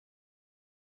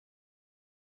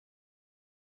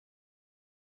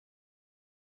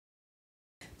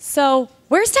So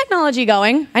where's technology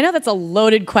going? I know that's a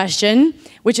loaded question,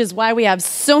 which is why we have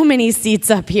so many seats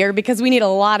up here, because we need a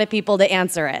lot of people to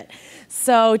answer it.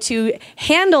 So to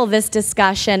handle this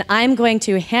discussion, I'm going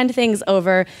to hand things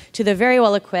over to the very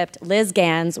well-equipped Liz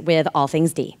Gans with All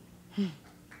Things D.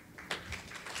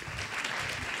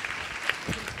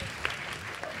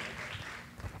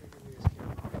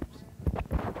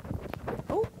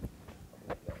 Oh,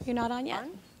 you're not on yet?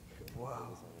 Wow.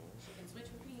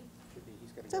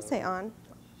 It does say on.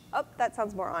 Oh, that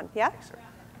sounds more on. Yeah?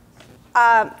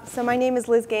 So my name is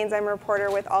Liz Gaines. I'm a reporter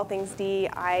with All Things D.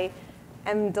 I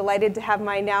am delighted to have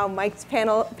my now mic'd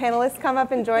panelists come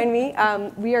up and join me.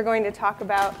 We are going to talk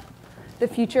about the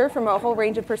future from a whole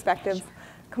range of perspectives.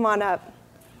 Come on up.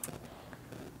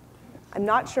 I'm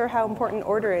not sure how important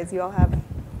order is. You all have.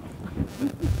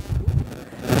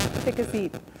 Take a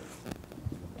seat.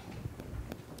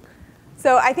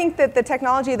 So I think that the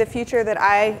technology of the future that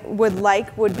I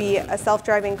would be a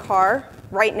self-driving car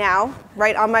right now,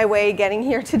 right on my way getting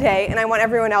here today. And I want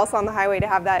everyone else on the highway to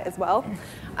have that as well,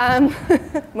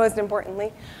 most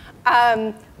importantly.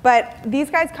 But these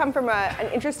guys come from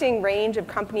an interesting range of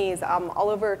companies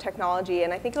all over technology.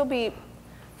 And I think it'll be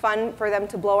fun for them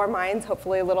to blow our minds,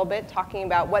 hopefully a little bit, talking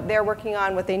about what they're working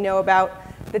on, what they know about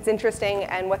that's interesting,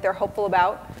 and what they're hopeful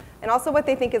about. And also what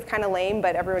they think is kind of lame,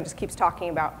 but everyone just keeps talking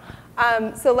about.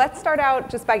 So let's start out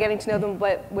just by getting to know them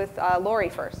with Laurie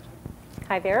first.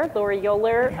 Hi there, Laurie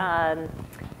Yoler.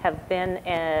 Have been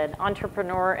an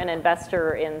entrepreneur and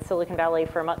investor in Silicon Valley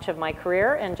for much of my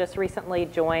career, and just recently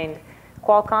joined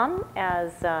Qualcomm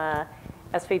as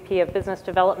SVP of Business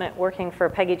Development, working for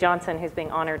Peggy Johnson, who's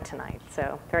being honored tonight.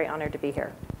 So very honored to be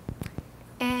here.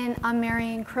 And I'm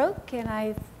Marian Croak, and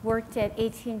I've worked at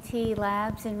AT&T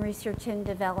Labs in research and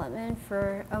development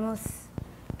for almost,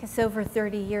 I guess, over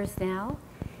 30 years now.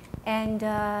 And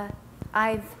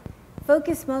I've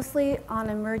focused mostly on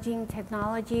emerging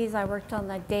technologies. I worked on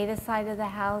the data side of the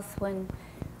house when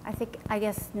I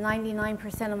guess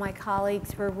 99% of my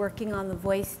colleagues were working on the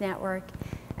voice network.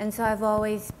 And so I've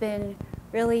always been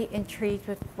really intrigued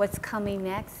with what's coming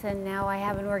next. And now I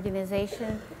have an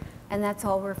organization, and that's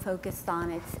all we're focused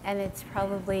on. It's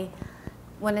probably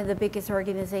one of the biggest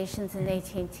organizations in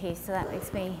AT&T, so that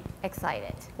makes me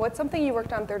excited. What's something you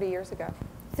worked on 30 years ago?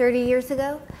 30 years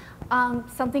ago?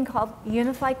 Something called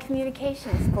Unified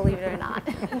Communications, believe it or not.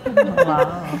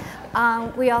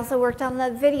 Wow. We also worked on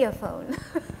the video phone.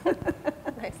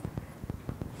 Nice.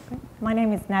 My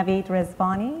name is Navid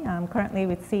Rezvani. I'm currently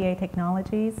with CA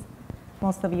Technologies.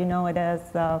 Most of you know it as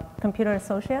Computer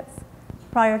Associates.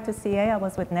 Prior to CA, I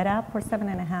was with NetApp for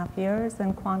 7.5 years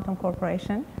and Quantum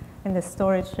Corporation in the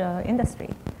storage industry.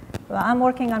 I'm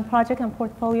working on project and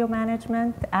portfolio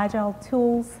management, agile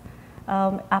tools,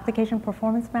 application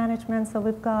performance management. So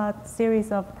we've got a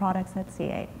series of products at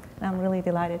CA. And I'm really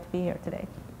delighted to be here today.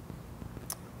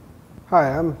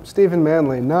 Hi, I'm Stephen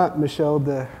Manley, not Michelle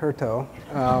de Hertogh.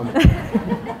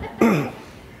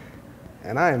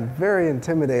 And I am very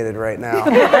intimidated right now.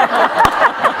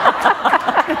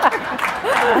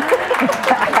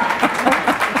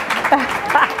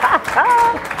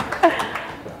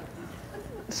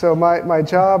 So my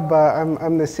job,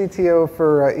 I'm the CTO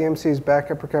for EMC's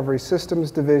Backup Recovery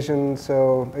Systems division.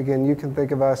 So again, you can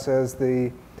think of us as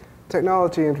the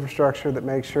technology infrastructure that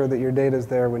makes sure that your data is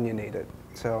there when you need it.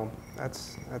 So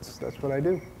that's what I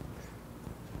do.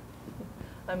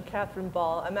 I'm Catherine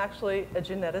Ball. I'm actually a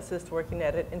geneticist working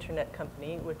at an internet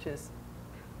company, which is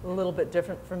a little bit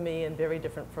different from me and very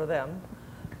different for them.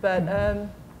 But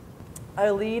I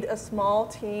lead a small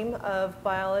team of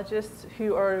biologists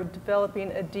who are developing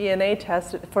a DNA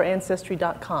test for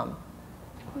Ancestry.com.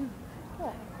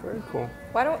 Very cool.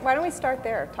 Why don't we start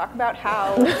there? Talk about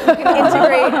how you can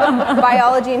integrate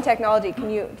biology and technology. Can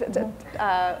you,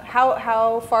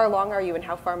 how far along are you, and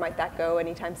how far might that go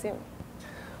anytime soon?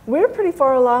 We're pretty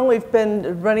far along. We've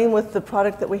been running with the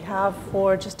product that we have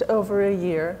for just over a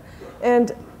year.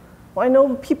 And I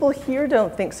know people here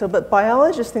don't think so, but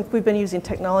biologists think we've been using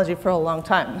technology for a long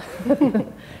time.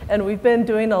 And we've been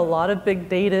doing a lot of big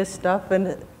data stuff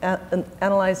and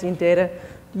analyzing data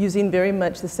using very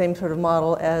much the same sort of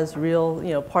model as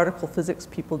real, particle physics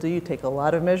people do. You take a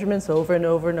lot of measurements over and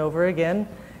over and over again,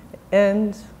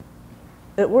 and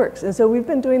it works. And so we've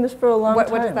been doing this for a long time.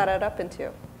 What does that add up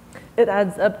into? It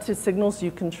adds up to signals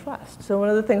you can trust. So one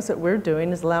of the things that we're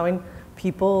doing is allowing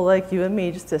people like you and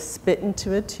me just to spit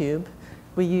into a tube.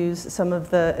 We use some of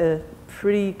the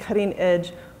pretty cutting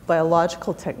edge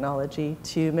biological technology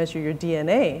to measure your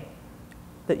DNA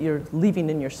that you're leaving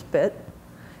in your spit.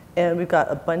 And we've got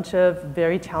a bunch of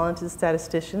very talented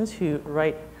statisticians who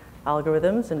write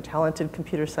algorithms and talented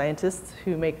computer scientists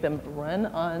who make them run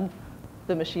on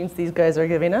the machines these guys are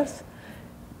giving us.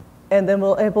 And then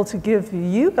we'll able to give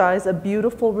you guys a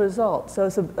beautiful result. So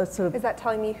it's a sort of... Is that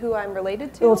telling me who I'm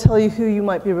related to? It will tell you who you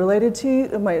might be related to.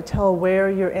 It might tell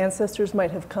where your ancestors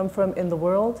might have come from in the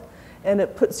world. And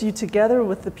it puts you together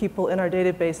with the people in our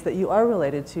database that you are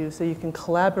related to, so you can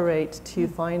collaborate to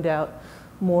find out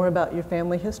more about your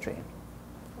family history.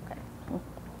 Okay,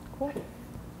 cool.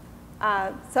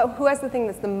 So who has the thing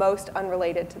that's the most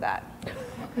unrelated to that?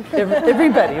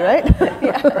 Everybody, right?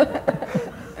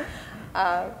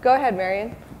 Go ahead,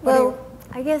 Marian. Well,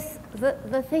 I guess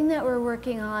the thing that we're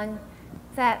working on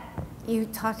that you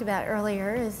talked about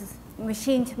earlier is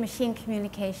machine-to-machine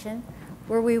communication,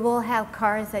 where we will have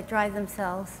cars that drive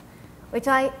themselves, which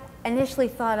I initially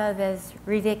thought of as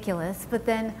ridiculous, but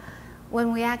then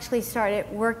when we actually started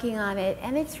working on it,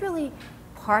 and it's really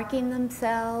parking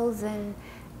themselves and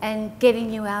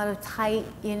getting you out of tight,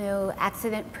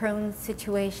 accident-prone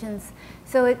situations.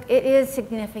 So it is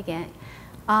significant.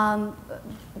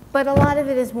 But a lot of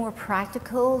it is more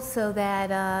practical, so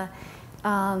that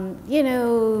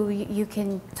you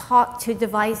can talk to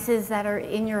devices that are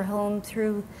in your home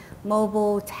through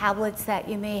mobile tablets that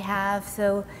you may have.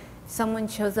 So if someone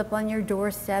shows up on your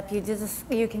doorstep,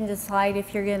 you can decide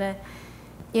if you're gonna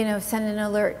send an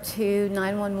alert to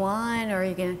 911, or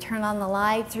you're gonna turn on the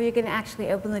lights, or you're gonna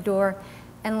actually open the door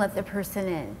and let the person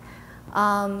in.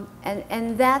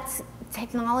 And that's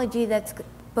technology that's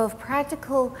both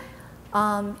practical,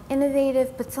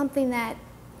 innovative, but something that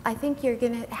I think you're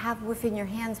going to have within your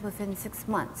hands within 6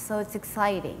 months, so it's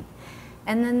exciting.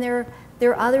 And then there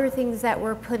are other things that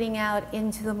we're putting out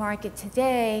into the market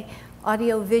today,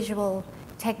 audio-visual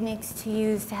techniques to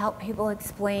use to help people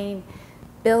explain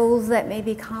bills that may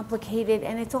be complicated,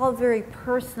 and it's all very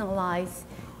personalized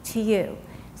to you,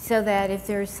 so that if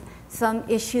there's some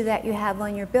issue that you have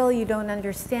on your bill, you don't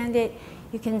understand it,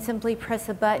 you can simply press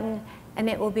a button and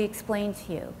it will be explained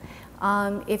to you.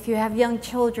 If you have young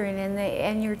children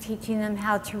and you're teaching them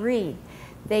how to read,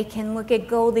 they can look at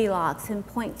Goldilocks and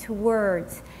point to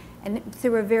words, and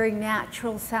through a very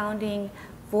natural sounding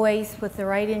voice with the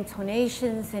right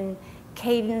intonations and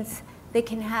cadence, they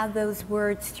can have those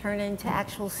words turn into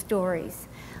actual stories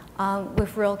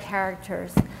with real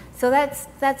characters. So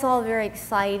that's all very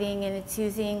exciting, and it's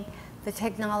using the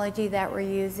technology that we're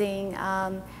using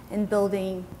and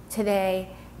building today,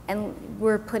 and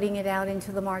we're putting it out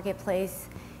into the marketplace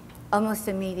almost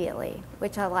immediately,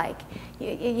 which I like.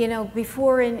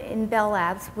 Before in Bell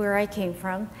Labs, where I came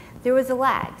from, there was a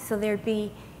lag. So there'd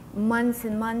be months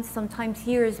and months, sometimes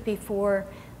years, before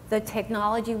the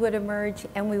technology would emerge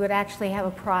and we would actually have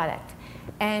a product.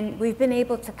 And we've been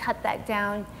able to cut that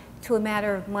down to a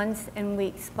matter of months and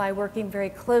weeks by working very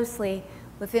closely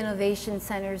with innovation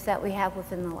centers that we have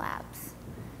within the labs.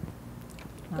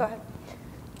 Go ahead.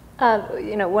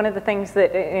 One of the things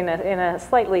that, in a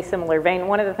slightly similar vein,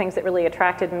 one of the things that really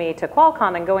attracted me to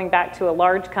Qualcomm, and going back to a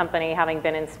large company, having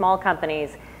been in small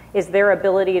companies, is their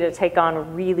ability to take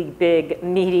on really big,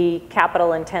 meaty,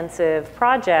 capital-intensive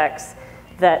projects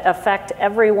that affect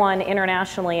everyone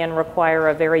internationally and require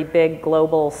a very big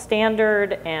global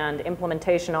standard and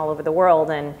implementation all over the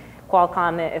world. And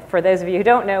Qualcomm, for those of you who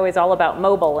don't know, is all about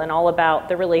mobile and all about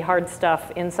the really hard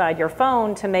stuff inside your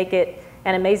phone to make it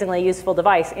an amazingly useful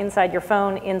device inside your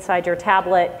phone, inside your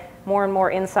tablet, more and more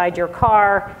inside your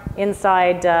car,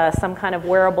 inside some kind of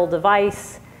wearable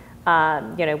device.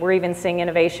 We're even seeing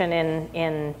innovation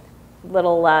in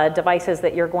little devices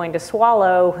that you're going to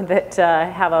swallow that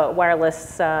have a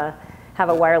wireless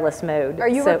mode. Are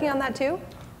you working on that too?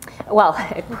 Well,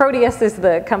 Proteus is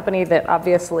the company that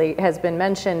obviously has been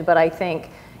mentioned, but I think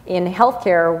in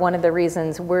healthcare, one of the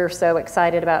reasons we're so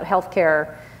excited about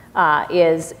healthcare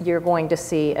is you're going to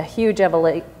see a huge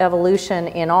evolution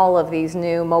in all of these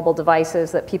new mobile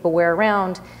devices that people wear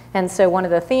around. And so one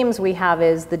of the themes we have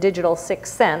is the digital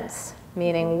sixth sense,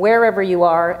 meaning wherever you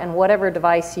are and whatever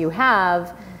device you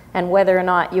have, and whether or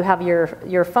not you have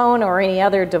your phone or any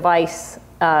other device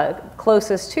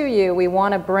closest to you, we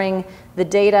want to bring the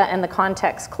data and the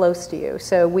context close to you.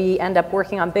 So we end up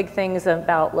working on big things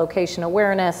about location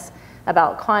awareness,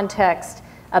 about context,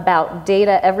 about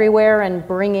data everywhere, and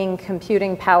bringing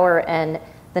computing power and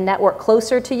the network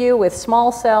closer to you with small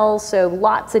cells. So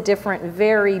lots of different,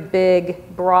 very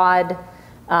big, broad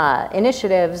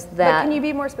initiatives that. But can you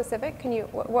be more specific? Can you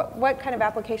what kind of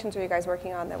applications are you guys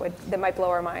working on that might blow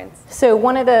our minds? So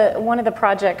one of the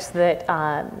projects that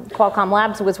Qualcomm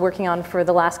Labs was working on for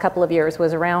the last couple of years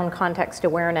was around context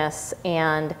awareness,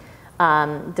 and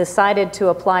decided to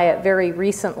apply it very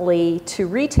recently to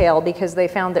retail because they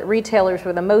found that retailers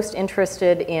were the most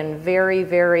interested in very,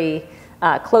 very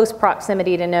close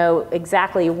proximity to know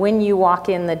exactly when you walk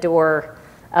in the door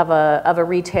of a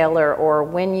retailer or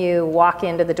when you walk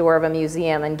into the door of a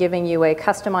museum, and giving you a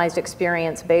customized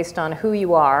experience based on who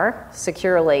you are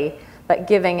securely, but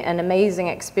giving an amazing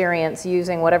experience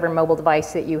using whatever mobile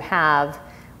device that you have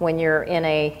when you're in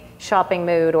a shopping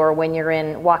mood, or when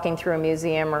you're walking through a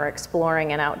museum or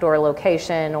exploring an outdoor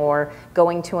location or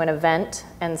going to an event.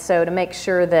 And so to make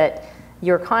sure that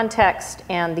your context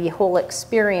and the whole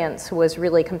experience was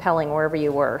really compelling wherever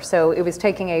you were. So it was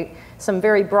taking some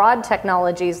very broad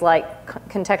technologies like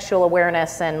contextual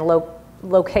awareness and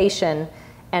location,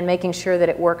 and making sure that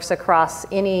it works across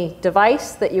any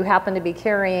device that you happen to be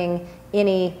carrying,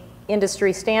 any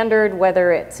industry standard,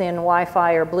 whether it's in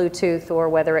Wi-Fi or Bluetooth or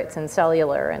whether it's in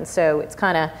cellular. And so it's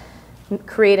kind of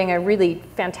creating a really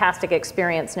fantastic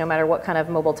experience no matter what kind of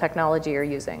mobile technology you're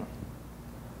using.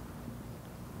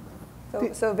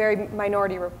 So very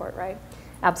Minority Report, right?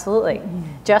 Absolutely.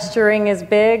 Gesturing is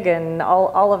big, and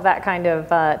all of that kind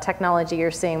of technology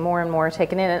you're seeing more and more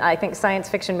taken in. And I think science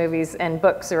fiction movies and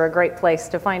books are a great place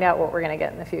to find out what we're going to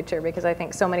get in the future, because I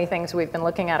think so many things we've been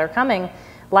looking at are coming,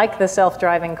 like the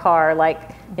self-driving car,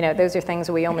 like, you know, those are things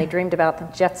we only dreamed about, the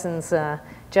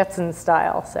Jetsons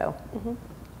style, so. Mm-hmm.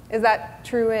 Is that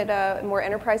true at more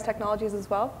enterprise technologies as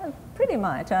well? Pretty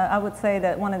much. I would say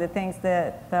that one of the things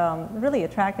that really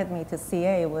attracted me to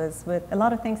CA was with a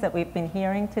lot of things that we've been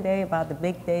hearing today about the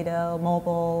big data,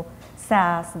 mobile,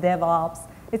 SaaS, DevOps.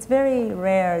 It's very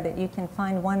rare that you can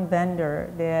find one vendor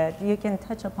that you can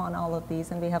touch upon all of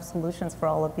these, and we have solutions for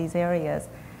all of these areas.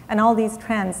 And all these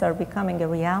trends are becoming a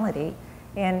reality.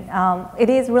 And it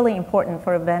is really important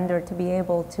for a vendor to be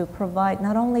able to provide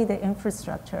not only the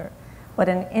infrastructure, but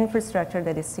an infrastructure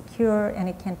that is secure, and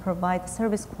it can provide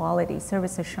service quality,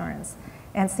 service assurance.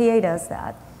 And CA does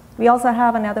that. We also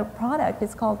have another product,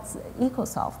 it's called Eco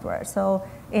Software. So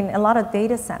in a lot of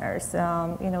data centers,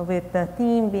 you know, with the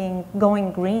theme being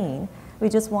going green, we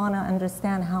just want to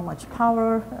understand how much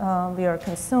power we are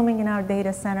consuming in our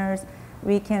data centers.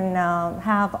 We can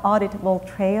have auditable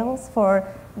trails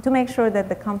to make sure that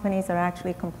the companies are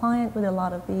actually compliant with a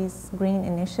lot of these green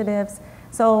initiatives.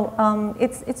 So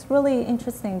it's really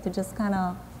interesting to just kind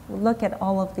of look at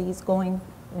all of these going,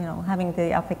 you know, having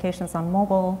the applications on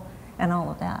mobile and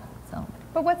all of that. So.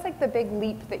 But what's like the big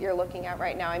leap that you're looking at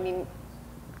right now? I mean,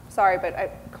 sorry, but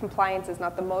compliance is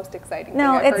not the most exciting thing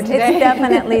I've heard today. It's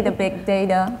definitely the big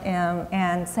data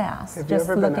and SaaS. Have you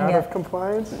ever been out of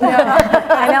compliance? Yeah,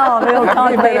 I know, we'll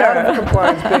talk later. Out of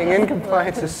compliance, being in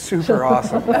compliance is super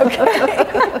awesome. Okay.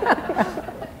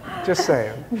 Just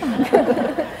saying.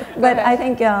 But I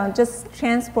think just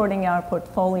transporting our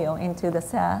portfolio into the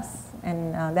SaaS,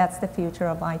 and that's the future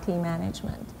of IT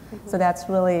management. Mm-hmm. So that's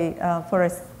really for a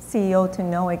CEO to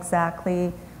know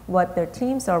exactly what their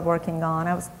teams are working on.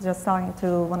 I was just talking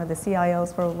to one of the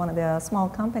CIOs for one of the small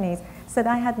companies, said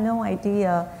I had no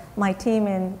idea my team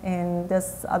in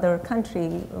this other country,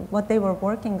 what they were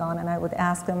working on, and I would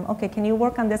ask them, okay, can you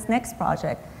work on this next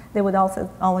project? They would also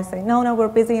always say, no, we're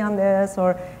busy on this,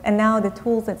 and now the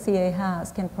tools that CA has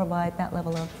can provide that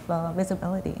level of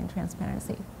visibility and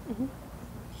transparency. Mm-hmm.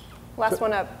 Last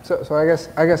one up. So I guess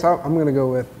I'm going to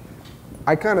go with,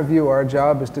 I kind of view our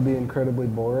job as to be incredibly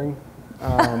boring.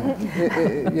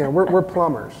 You know, we're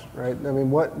plumbers, right? I mean,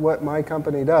 what my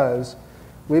company does,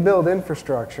 we build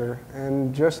infrastructure,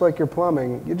 and just like your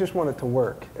plumbing, you just want it to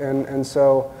work, and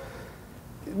so.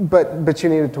 But you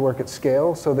need it to work at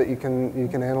scale so that you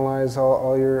can analyze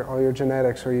all your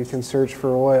genetics, or you can search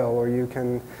for oil, or you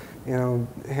can, you know,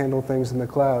 handle things in the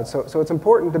cloud. So it's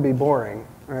important to be boring,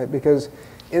 right? Because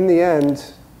in the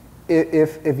end,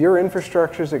 if your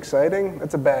infrastructure is exciting,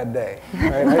 that's a bad day,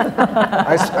 right?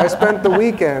 I spent the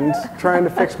weekend trying to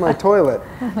fix my toilet,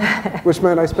 which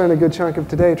meant I spent a good chunk of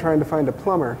today trying to find a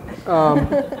plumber.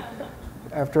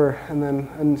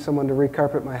 And someone to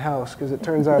recarpet my house, because it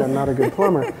turns out I'm not a good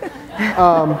plumber.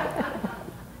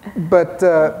 But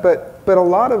a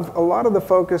lot of the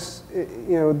focus,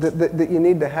 you know, that you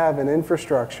need to have in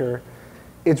infrastructure,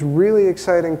 it's really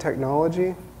exciting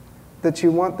technology that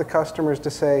you want the customers to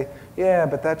say, yeah,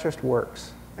 but that just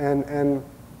works. And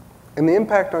the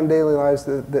impact on daily lives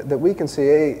that we can see,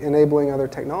 A, enabling other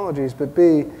technologies, but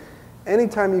B,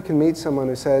 anytime you can meet someone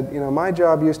who said, you know, my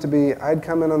job used to be, I'd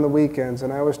come in on the weekends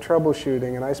and I was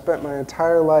troubleshooting, and I spent my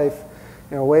entire life,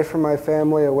 you know, away from my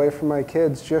family, away from my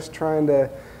kids, just trying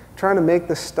to make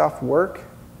this stuff work.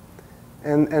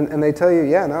 And they tell you,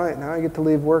 yeah, now I get to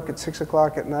leave work at 6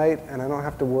 o'clock at night, and I don't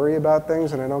have to worry about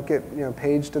things, and I don't get, you know,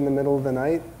 paged in the middle of the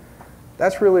night.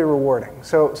 that's really rewarding.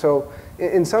 So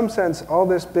in some sense, all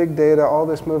this big data, all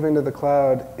this moving to the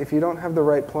cloud, if you don't have the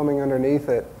right plumbing underneath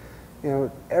it,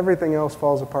 everything else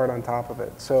falls apart on top of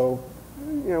it. So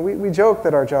we joke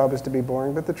that our job is to be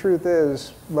boring, but the truth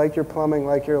is, like your plumbing,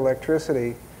 like your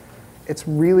electricity, it's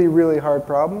really, really hard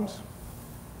problems.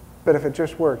 But if it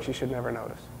just works, you should never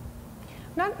notice.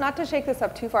 Not to shake this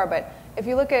up too far, but if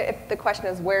you look at, if the question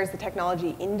is where's the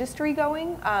technology industry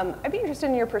going, I'd be interested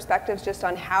in your perspectives just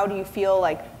on how do you feel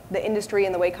like the industry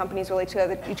and the way companies relate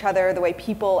to each other, the way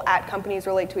people at companies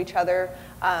relate to each other,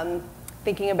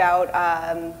 thinking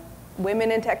about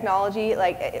women in technology.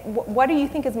 Like, what do you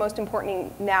think is most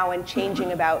important now and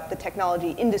changing about the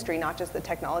technology industry, not just the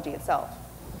technology itself?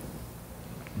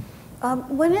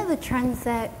 One of the trends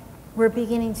that we're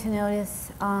beginning to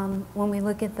notice when we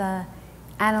look at the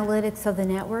analytics of the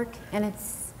network, and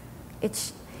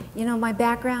it's my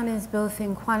background is both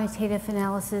in quantitative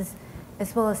analysis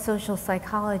as well as social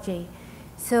psychology.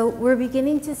 So we're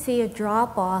beginning to see a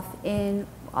drop-off in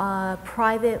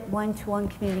private one-to-one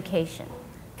communication.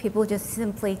 People just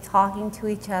simply talking to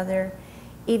each other,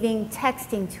 even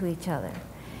texting to each other.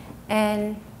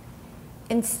 And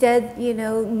instead,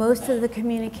 most of the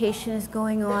communication is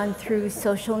going on through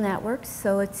social networks.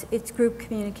 So it's group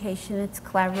communication, it's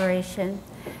collaboration,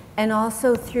 and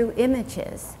also through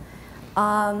images.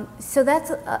 So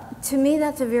that's, to me,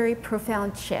 that's a very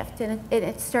profound shift. And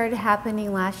it started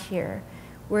happening last year,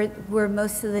 where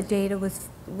most of the data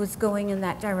was going in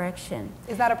that direction.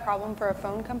 Is that a problem for a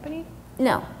phone company?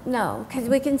 No, because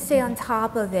we can stay on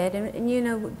top of it, and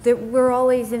we're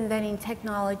always inventing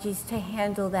technologies to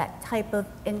handle that type of.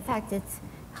 In fact, it's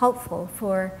helpful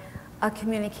for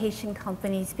communication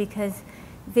companies because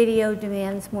video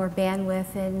demands more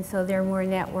bandwidth, and so there are more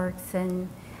networks, and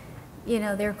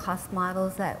there are cost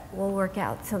models that will work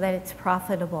out so that it's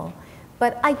profitable.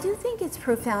 But I do think it's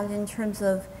profound in terms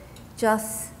of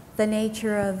just the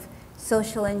nature of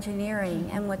social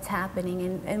engineering and what's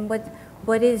happening, and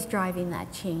what is driving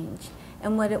that change,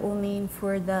 and what it will mean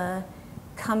for the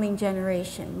coming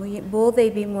generation. Will they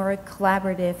be more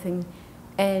collaborative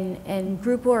and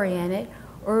group-oriented,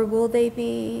 or will they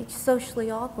be socially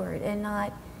awkward and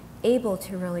not able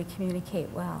to really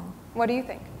communicate well? What do you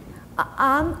think?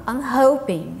 I'm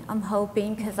hoping,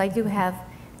 because I do have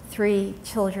 3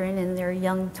 children in their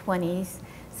young 20s,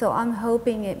 so I'm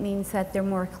hoping it means that they're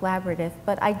more collaborative.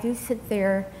 But I do sit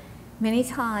there many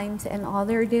times, and all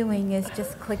they're doing is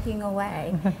just clicking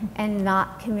away and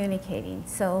not communicating.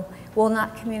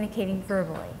 Not communicating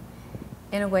verbally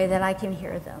in a way that I can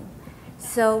hear them.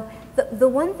 So the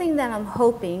one thing that I'm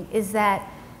hoping is that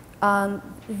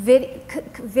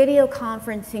video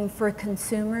conferencing for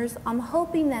consumers, I'm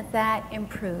hoping that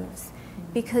improves,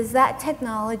 because that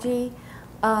technology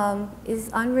is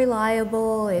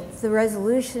unreliable, the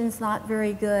resolution's not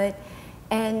very good,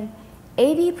 and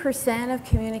 80% of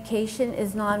communication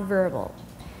is nonverbal.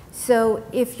 So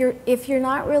if you're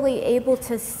not really able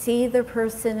to see the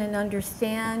person and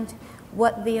understand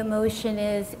what the emotion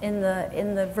is in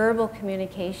the verbal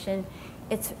communication,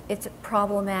 it's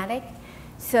problematic.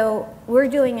 So we're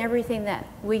doing everything that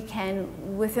we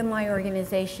can within my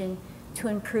organization to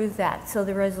improve that. So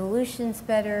the resolution's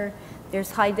better,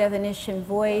 there's high definition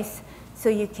voice, so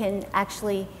you can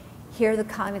actually hear the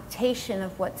connotation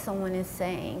of what someone is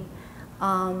saying.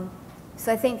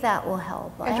 So I think that will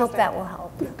help. I hope that will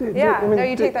help. Yeah,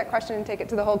 you take that question and take it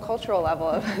to the whole cultural level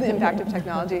of the impact of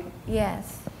technology.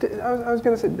 Yes. I was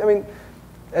going to say,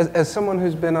 as someone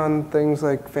who's been on things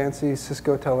like fancy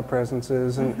Cisco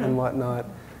telepresences and whatnot,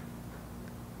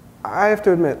 I have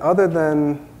to admit, other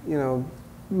than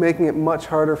making it much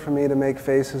harder for me to make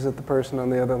faces at the person on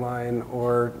the other line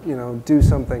or do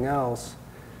something else,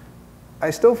 I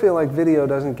still feel like video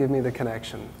doesn't give me the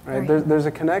connection. Right? There's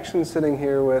a connection sitting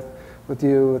here with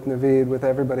you, with Navid, with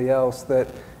everybody else, that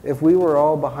if we were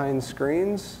all behind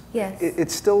screens, yes,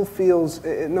 it still feels,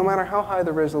 no matter how high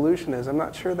the resolution is, I'm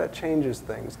not sure that changes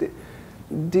things.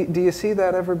 Do you see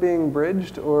that ever being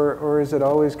bridged, or is it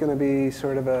always going to be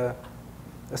sort of a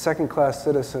second-class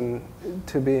citizen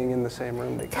to being in the same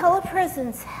room together?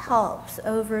 Telepresence helps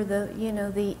over the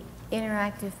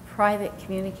interactive private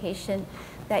communication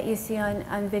that you see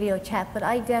on video chat, but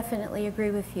I definitely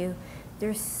agree with you.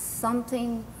 There's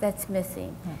something that's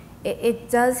missing. It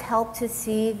does help to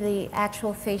see the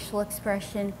actual facial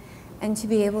expression and to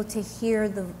be able to hear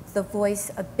the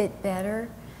voice a bit better,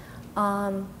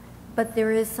 but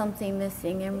there is something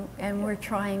missing, and we're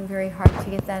trying very hard to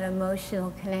get that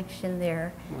emotional connection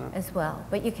there as well.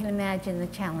 But you can imagine the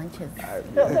challenges.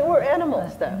 No, we're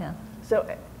animals, though. Yeah.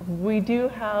 So we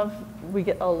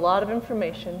get a lot of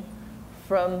information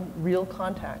from real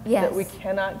contact that we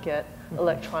cannot get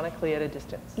electronically at a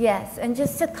distance. Yes, and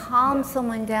just to calm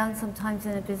someone down sometimes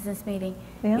in a business meeting,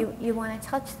 you want to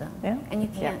touch them, and you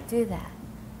can't do that.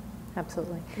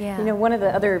 Absolutely. Yeah. You know, one of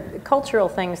the other cultural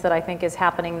things that I think is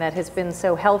happening that has been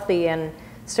so healthy and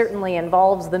certainly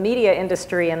involves the media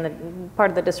industry, and the part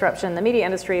of the disruption in the media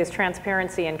industry is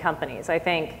transparency in companies. I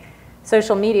think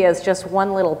social media is just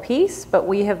one little piece, but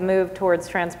we have moved towards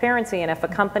transparency, and if a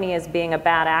company is being a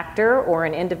bad actor, or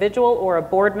an individual, or a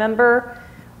board member,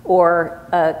 or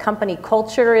a company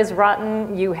culture is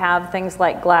rotten, you have things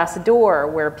like Glassdoor,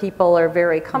 where people are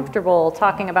very comfortable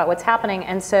talking about what's happening,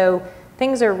 and so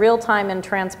things are real-time and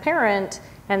transparent,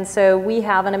 and so we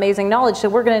have an amazing knowledge. So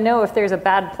we're going to know if there's a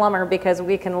bad plumber because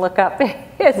we can look up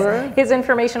his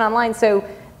information online. So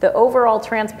the overall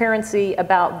transparency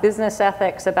about business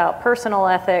ethics, about personal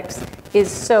ethics is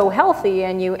so healthy,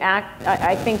 and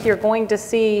I think you're going to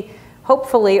see,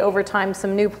 hopefully over time,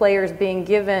 some new players being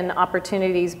given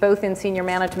opportunities both in senior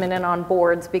management and on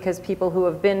boards, because people who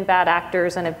have been bad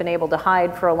actors and have been able to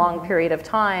hide for a long period of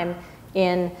time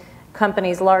in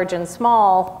companies large and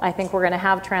small, I think we're going to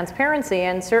have transparency.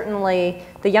 And certainly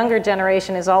the younger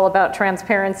generation is all about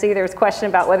transparency. There's question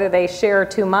about whether they share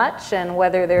too much and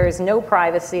whether there is no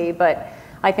privacy, but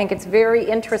I think it's very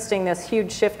interesting, this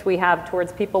huge shift we have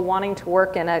towards people wanting to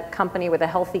work in a company with a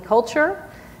healthy culture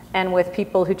and with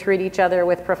people who treat each other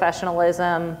with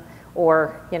professionalism,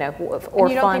 or you know, or and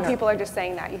you don't fun. think people are just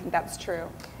saying that? You think that's true?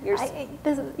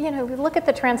 You know, look at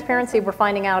the transparency we're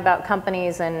finding out about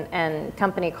companies and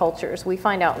company cultures. We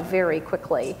find out very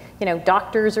quickly. You know,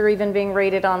 doctors are even being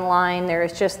rated online. There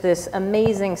is just this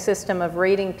amazing system of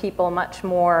rating people much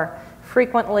more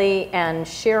frequently and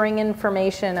sharing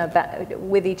information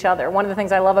with each other. One of the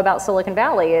things I love about Silicon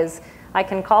Valley is I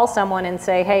can call someone and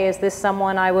say, hey, is this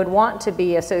someone I would want to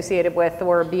be associated with,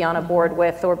 or be on a board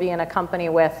with, or be in a company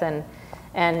with?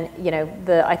 And you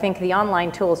know, I think the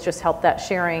online tools just help that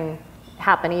sharing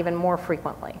happen even more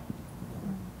frequently.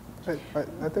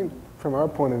 I think from our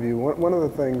point of view, one of the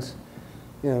things,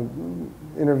 you know,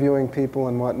 interviewing people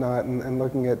and whatnot, and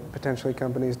looking at potentially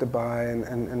companies to buy,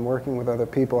 and working with other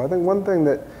people, I think one thing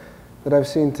that I've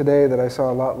seen today that I saw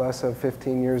a lot less of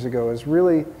 15 years ago is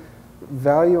really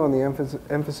value on the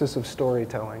emphasis of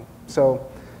storytelling. So,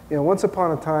 you know, once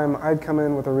upon a time, I'd come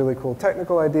in with a really cool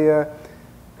technical idea,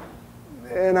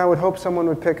 and I would hope someone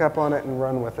would pick up on it and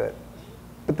run with it.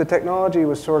 But the technology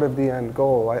was sort of the end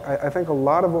goal. I think a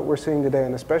lot of what we're seeing today,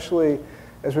 and especially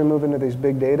as we move into these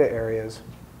big data areas,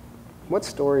 what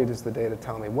story does the data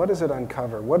tell me? What does it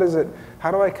uncover? What is it?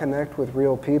 How do I connect with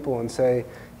real people and say,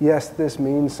 yes, this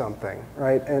means something,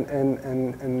 right?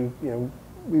 And you know,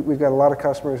 we've got a lot of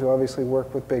customers who obviously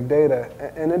work with big data,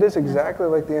 and it is exactly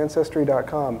like the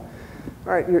Ancestry.com. All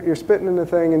right, you're spitting in the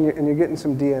thing and you're getting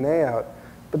some DNA out,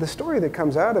 but the story that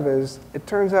comes out of it is, it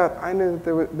turns out I knew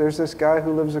that there's this guy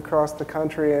who lives across the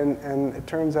country, and it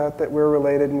turns out that we're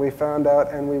related, and we found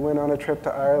out, and we went on a trip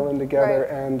to Ireland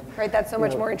together. Right, that's so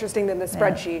much more interesting than the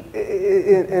spreadsheet.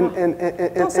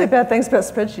 Don't say bad things about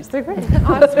spreadsheets, they're great.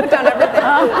 I'll just put down everything.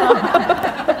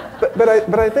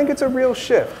 But I think it's a real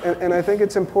shift, and I think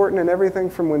it's important in everything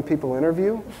from when people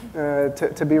interview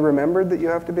to be remembered that you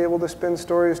have to be able to spin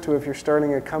stories, to if you're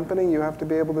starting a company, you have to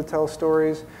be able to tell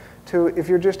stories, to if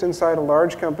you're just inside a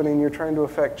large company and you're trying to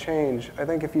affect change. I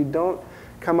think if you don't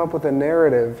come up with a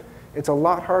narrative, it's a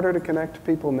lot harder to connect to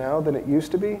people now than it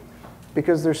used to be,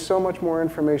 because there's so much more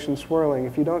information swirling.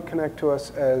 If you don't connect to us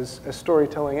as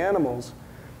storytelling animals,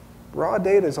 raw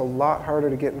data is a lot harder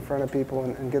to get in front of people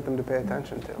and get them to pay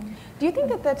attention to. Do you think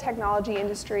that the technology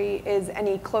industry is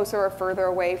any closer or further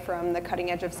away from the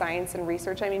cutting edge of science and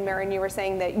research? I mean, Marian, you were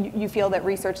saying that you feel that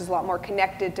research is a lot more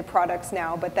connected to products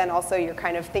now, but then also you're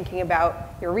kind of thinking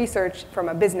about your research from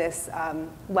a business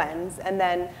lens. And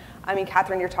then, I mean,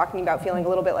 Catherine, you're talking about feeling a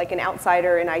little bit like an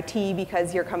outsider in IT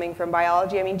because you're coming from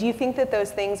biology. I mean, do you think that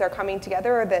those things are coming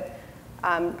together, or that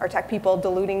are tech people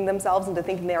deluding themselves into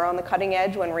thinking they're on the cutting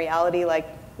edge when reality, like,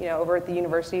 you know, over at the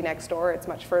university next door, it's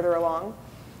much further along?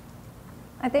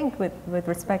 I think with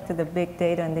respect to the big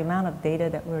data and the amount of data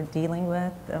that we're dealing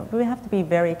with, we have to be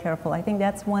very careful. I think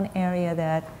that's one area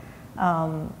that,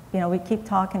 you know, we keep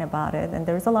talking about it, and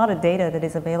there's a lot of data that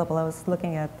is available. I was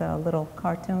looking at the little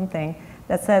cartoon thing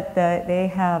that said that they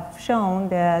have shown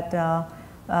that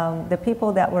the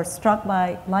people that were struck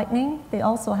by lightning, they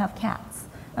also have cats.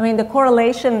 I mean, the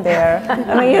correlation there,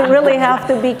 I mean, you really have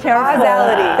to be careful.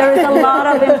 There is a lot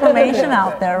of information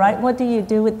out there, right? What do you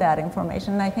do with that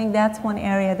information? And I think that's one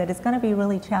area that is going to be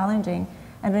really challenging,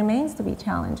 and remains to be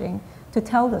challenging, to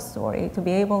tell the story, to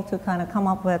be able to kind of come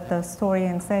up with the story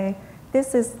and say,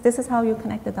 this is how you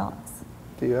connect the dots.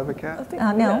 Do you have a cat?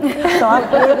 No, so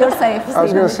you're safe. I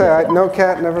was going to say, no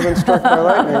cat, never been struck by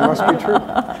lightning. It must be true.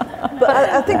 But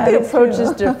I think the approach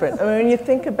is different. I mean, when you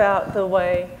think about the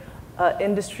way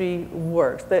industry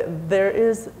works,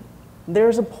 there's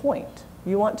a point.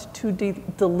 You want to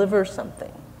deliver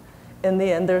something. In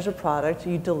the end, there's a product.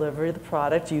 You deliver the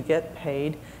product, you get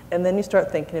paid, and then you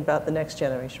start thinking about the next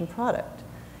generation product.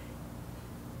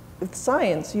 With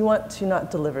science, you want to not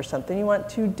deliver something, you want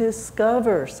to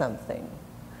discover something.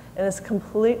 And it's a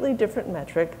completely different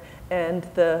metric, and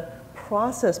the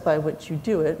process by which you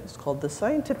do it is called the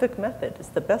scientific method. It's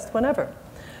the best one ever.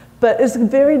 But it's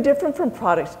very different from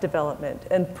product development,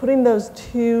 and putting those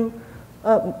two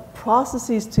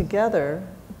processes together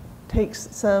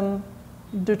takes some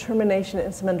determination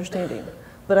and some understanding.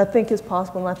 But I think it's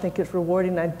possible, and I think it's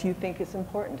rewarding, and I do think it's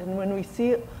important. And when we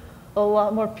see a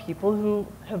lot more people who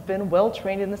have been well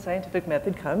trained in the scientific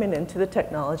method coming into the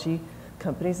technology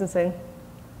companies and saying,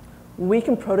 we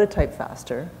can prototype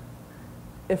faster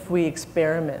if we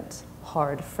experiment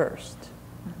hard first.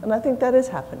 And I think that is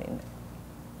happening.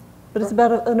 But it's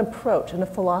about an approach and a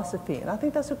philosophy, and I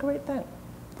think that's a great thing.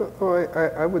 Well,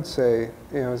 I would say,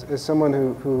 as someone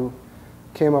who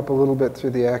came up a little bit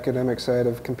through the academic side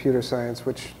of computer science,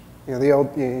 which, you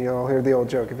all hear the old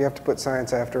joke, if you have to put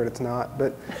science after it, it's not.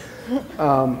 But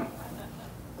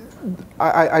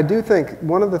I do think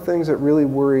one of the things that really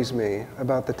worries me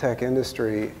about the tech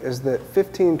industry is that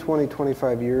 15, 20,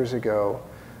 25 years ago,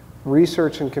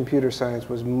 research in computer science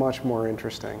was much more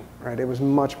interesting, right? It was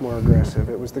much more aggressive.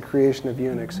 It was the creation of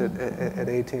Unix at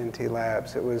AT&T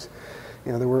Labs. It was,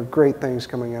 there were great things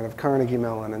coming out of Carnegie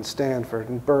Mellon and Stanford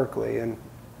and Berkeley. And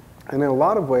in a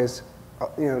lot of ways,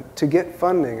 to get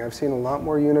funding, I've seen a lot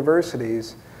more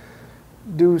universities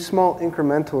do small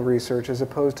incremental research as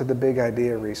opposed to the big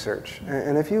idea research.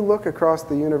 And if you look across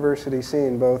the university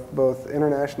scene, both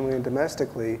internationally and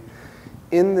domestically,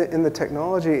 in the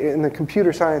technology, in the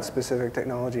computer science specific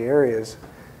technology areas,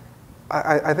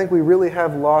 I think we really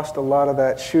have lost a lot of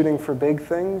that shooting for big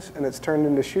things, and it's turned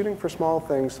into shooting for small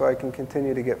things so I can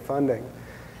continue to get funding.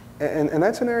 And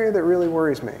that's an area that really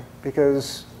worries me,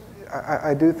 because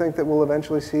I do think that we'll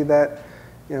eventually see that,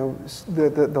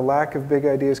 the lack of big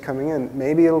ideas coming in.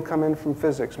 Maybe it'll come in from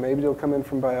physics, maybe it'll come in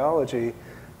from biology,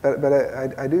 but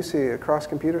I do see across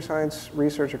computer science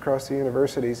research across the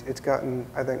universities, it's gotten,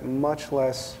 I think, much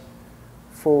less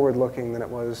forward-looking than it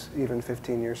was even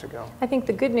 15 years ago. I think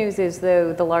the good news is,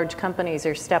 though, the large companies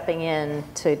are stepping in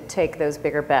to take those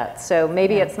bigger bets. So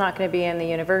maybe it's not going to be in the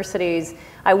universities.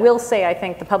 I will say I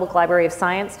think the Public Library of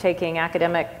Science taking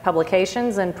academic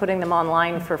publications and putting them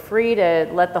online for free to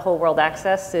let the whole world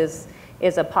access is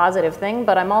a positive thing.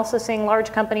 But I'm also seeing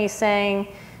large companies saying,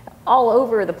 all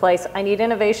over the place, I need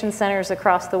innovation centers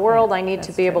across the world. I need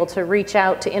to be able to reach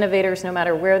out to innovators no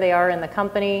matter where they are in the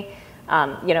company.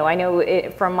 I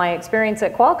know from my experience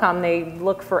at Qualcomm, they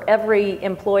look for every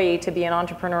employee to be an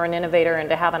entrepreneur and innovator and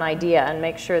to have an idea and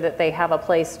make sure that they have a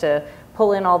place to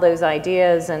pull in all those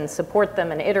ideas and support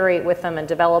them and iterate with them and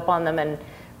develop on them and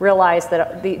realize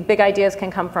that the big ideas can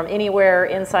come from anywhere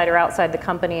inside or outside the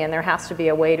company, and there has to be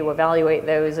a way to evaluate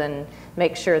those and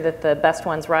make sure that the best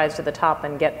ones rise to the top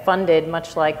and get funded,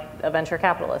 much like a venture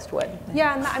capitalist would.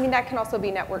 Yeah, and that can also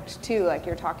be networked too, like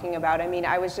you're talking about.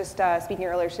 I was just speaking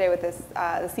earlier today with the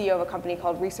CEO of a company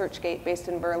called ResearchGate based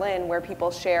in Berlin, where people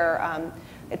share,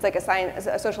 it's like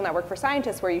a social network for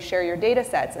scientists where you share your data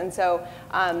sets. And so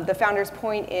the founder's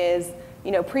point is,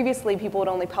 previously people would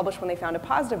only publish when they found a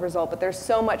positive result, but there's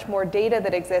so much more data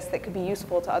that exists that could be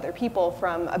useful to other people,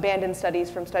 from abandoned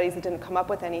studies, from studies that didn't come up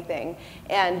with anything.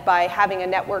 And by having a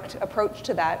networked approach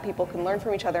to that, people can learn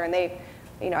from each other. And they,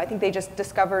 I think they just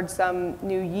discovered some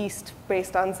new yeast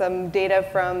based on some data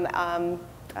from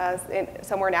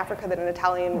somewhere in Africa that an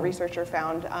Italian researcher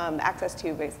found access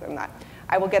to based on that.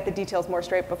 I will get the details more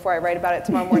straight before I write about it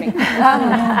tomorrow morning.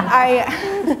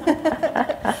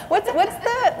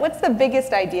 What's the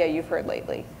biggest idea you've heard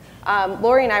lately?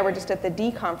 Laurie and I were just at the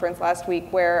D conference last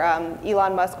week, where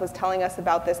Elon Musk was telling us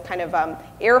about this kind of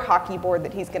air hockey board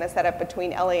that he's going to set up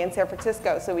between LA and San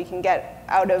Francisco, so we can get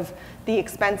out of the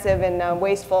expensive and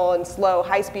wasteful and slow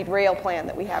high-speed rail plan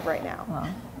that we have right now. Wow.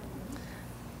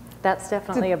 That's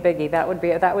definitely a biggie. That was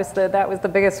the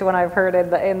biggest one I've heard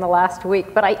in the last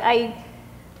week. But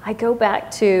I go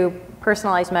back to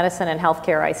personalized medicine and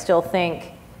healthcare. I still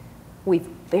think we've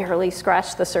barely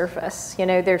scratched the surface.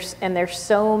 There's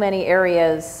so many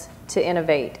areas to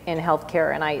innovate in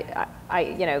healthcare,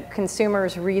 and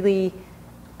consumers really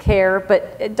care,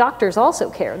 but doctors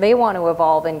also care. They want to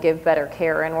evolve and give better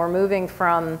care, and we're moving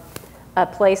from a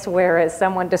place where, as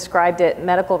someone described it,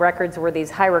 medical records were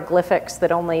these hieroglyphics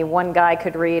that only one guy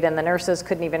could read and the nurses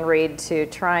couldn't even read, to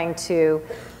trying to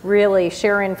really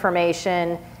share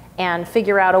information and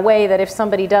figure out a way that if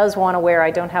somebody does want to wear,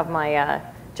 I don't have my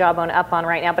jawbone up on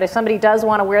right now, but if somebody does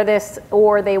want to wear this,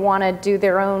 or they want to do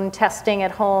their own testing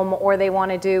at home, or they want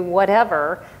to do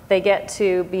whatever, they get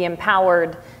to be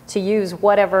empowered to use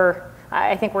whatever.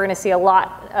 I think we're going to see a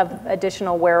lot of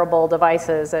additional wearable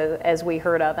devices, as we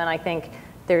heard of, and I think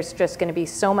there's just going to be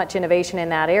so much innovation in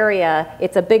that area.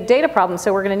 It's a big data problem,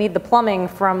 so we're going to need the plumbing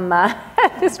from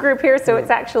this group here, so it's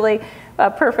actually a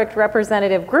perfect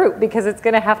representative group, because it's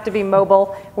going to have to be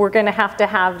mobile. We're going to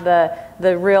have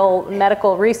the real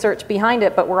medical research behind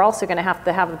it, but we're also going to have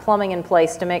the plumbing in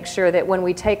place to make sure that when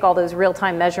we take all those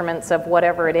real-time measurements of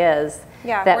whatever it is,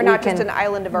 yeah, that we're not just an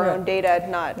island of our own data,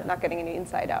 not getting any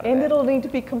insight out of it. And it'll need to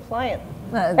be compliant.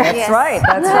 That's right.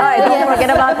 That's right. Don't forget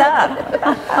about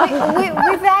that.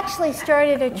 We've actually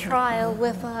started a trial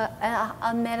with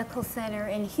a medical center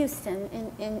in Houston,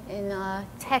 in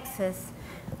Texas,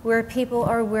 where people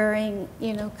are wearing,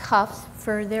 cuffs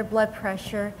for their blood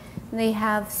pressure. And they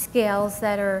have scales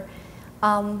that are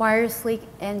wirelessly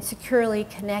and securely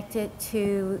connected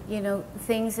to,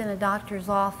 things in a doctor's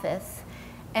office.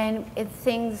 And if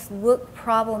things look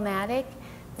problematic,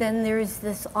 then there's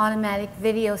this automatic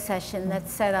video session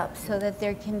that's set up so that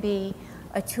there can be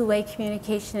a two-way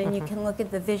communication, and you can look at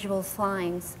the visual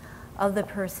signs of the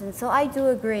person. So I do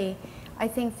agree. I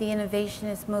think the innovation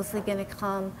is mostly going to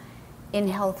come in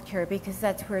healthcare, because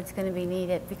that's where it's going to be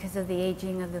needed because of the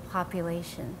aging of the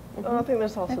population. Well, I think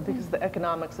there's also because of the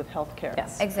economics of healthcare.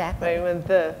 Yes, exactly. Right, when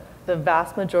the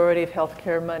vast majority of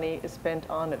healthcare money is spent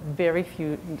on very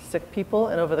few sick people,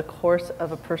 and over the course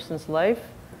of a person's life,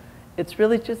 it's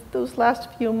really just those last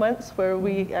few months where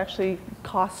we actually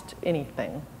cost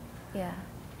anything. Yeah.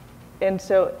 And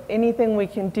so anything we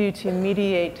can do to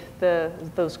mediate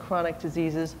those chronic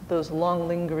diseases, those long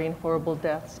lingering horrible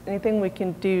deaths, anything we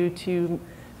can do to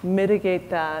mitigate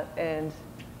that and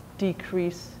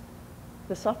decrease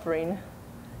the suffering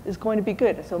is going to be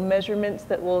good. So measurements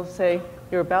that will say,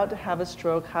 you're about to have a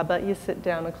stroke, how about you sit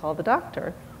down and call the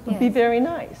doctor, would be very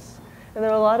nice. And there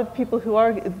are a lot of people who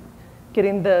are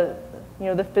getting the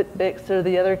Fitbits or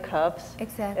the other cuffs.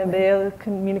 Exactly. And they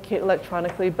communicate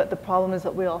electronically, but the problem is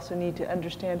that we also need to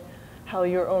understand how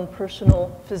your own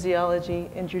personal physiology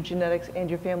and your genetics and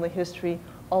your family history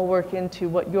all work into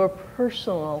what your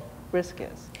personal risk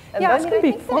is. And that's going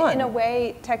to be fun. That in a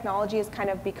way, technology is kind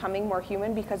of becoming more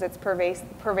human because it's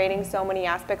pervading so many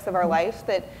aspects of our life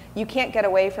that you can't get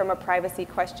away from a privacy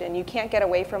question. You can't get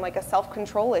away from like a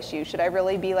self-control issue. Should I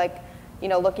really be like,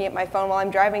 looking at my phone while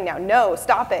I'm driving now? No,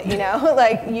 stop it,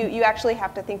 Like you actually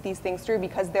have to think these things through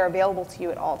because they're available to you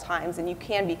at all times and you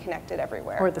can be connected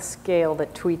everywhere. or the scale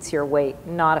that tweets your weight.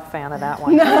 Not a fan of that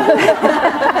one. Yeah,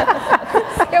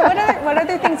 what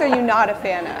other things are you not a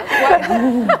fan of?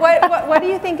 What do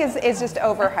you think is just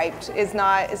overhyped, is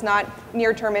not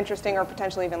near-term interesting or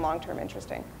potentially even long-term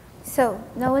interesting? So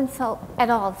no insult at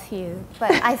all to you,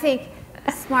 but I think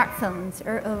smartphones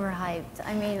are overhyped.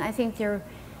 I mean, I think Can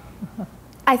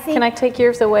I take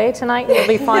yours away tonight and you'll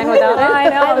be fine without it? I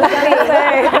know, I was going to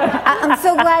say. I'm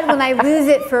so glad when I lose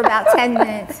it for about 10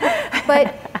 minutes.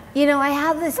 But, I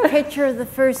have this picture of the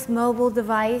first mobile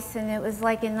device, and it was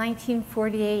like in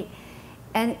 1948,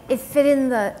 and it fit in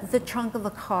the trunk of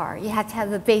a car. You had to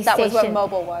have the base station. That was what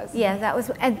mobile was. Yeah,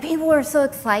 and people were so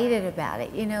excited about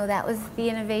it. That was the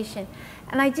innovation.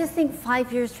 And I just think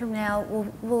 5 years from now,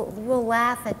 we'll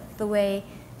laugh at the way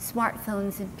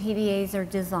smartphones and PDAs are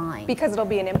designed. Because it'll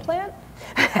be an implant?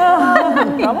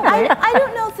 I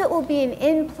don't know if it will be an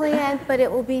implant, but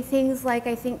it will be things like,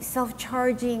 I think,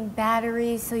 self-charging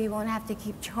batteries, so you won't have to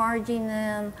keep charging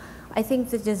them. I think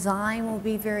the design will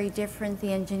be very different.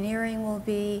 The engineering will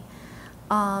be.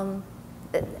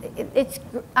 It's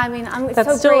so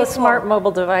That's still grateful. a smart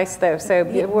mobile device, though. So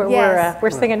we're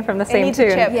singing from the same tune.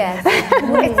 Yes,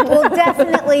 we'll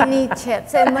definitely need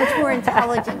chips, and much more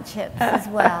intelligent chips as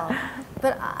well.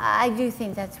 But I do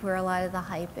think that's where a lot of the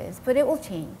hype is. But it will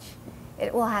change.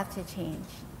 It will have to change.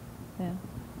 Yeah.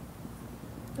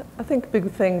 I think a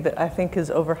big thing that I think is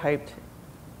overhyped,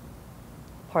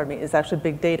 is actually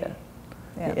big data.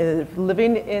 Yeah.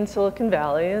 Living in Silicon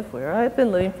Valley, where I've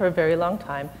been living for a very long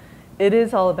time, it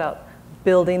is all about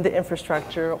building the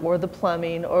infrastructure or the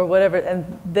plumbing or whatever,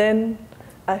 and then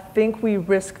I think we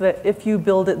risk that if you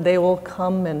build it, they will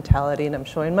come mentality, and I'm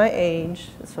showing my age.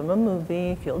 It's from a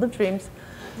movie, Field of Dreams.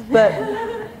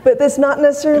 But that's not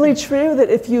necessarily true that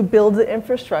if you build the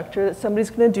infrastructure that somebody's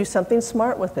going to do something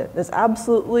smart with it. That's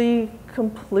absolutely,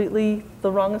 completely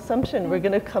the wrong assumption. We're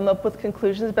going to come up with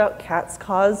conclusions about cats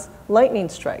cause lightning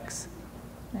strikes.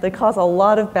 They cause a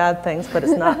lot of bad things, but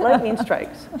it's not lightning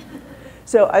strikes.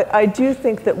 So I do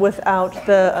think that without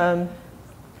the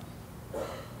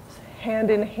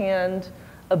hand-in-hand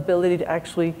ability to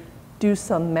actually do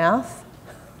some math,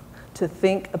 to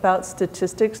think about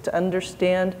statistics, to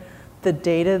understand the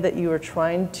data that you are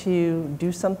trying to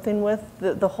do something with,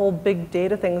 the whole big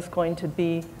data thing is going to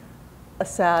be a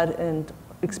sad and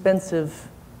expensive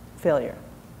failure.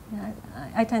 Yeah,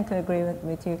 I tend to agree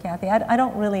with you, Kathy. I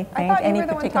don't really think I thought you any were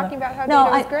the one particular... talking about how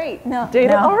data is great. No,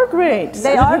 Data are great.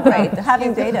 They are great.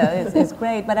 Having data is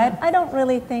great, but I don't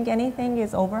really think anything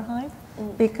is overhyped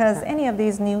because any of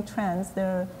these new trends,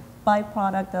 they're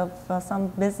byproduct of some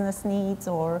business needs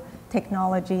or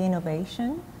technology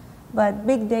innovation. But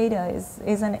big data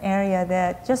is an area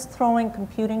that just throwing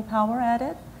computing power at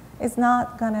it is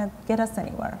not going to get us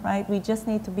anywhere, right? We just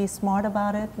need to be smart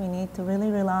about it. We need to really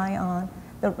rely on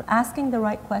asking the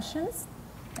right questions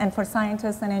and for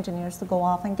scientists and engineers to go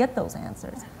off and get those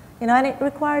answers. You know, and it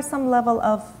requires some level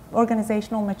of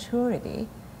organizational maturity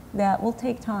that will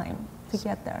take time to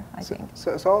get there, I think.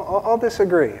 So I'll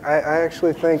disagree. I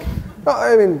actually think, well,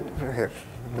 I mean,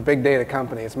 the big data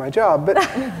company is my job, but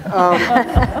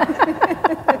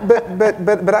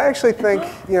but I actually think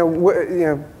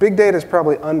big data is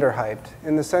probably underhyped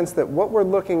in the sense that what we're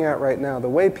looking at right now, the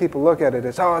way people look at it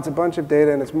is, oh, it's a bunch of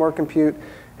data and it's more compute,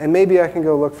 and maybe I can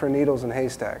go look for needles in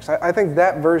haystacks. I think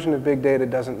that version of big data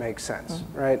doesn't make sense,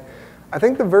 right? I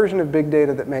think the version of big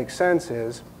data that makes sense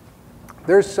is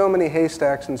there's so many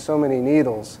haystacks and so many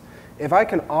needles. If I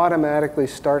can automatically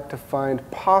start to find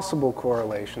possible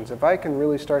correlations, if I can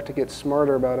really start to get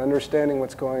smarter about understanding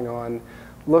what's going on,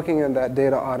 looking at that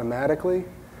data automatically,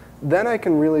 then I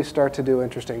can really start to do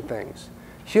interesting things.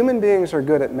 Human beings are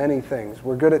good at many things.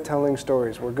 We're good at telling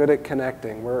stories. We're good at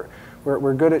connecting. We're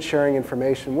good at sharing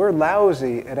information. We're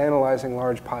lousy at analyzing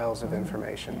large piles of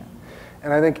information.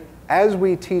 And I think as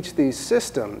we teach these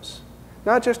systems,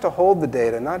 not just to hold the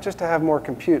data, not just to have more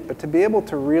compute, but to be able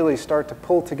to really start to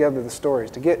pull together the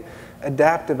stories, to get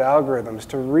adaptive algorithms,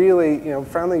 to really,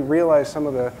 finally realize some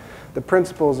of the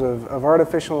principles of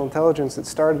artificial intelligence that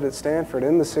started at Stanford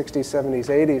in the 60s, 70s,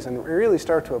 80s, and really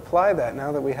start to apply that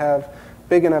now that we have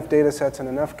big enough data sets and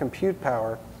enough compute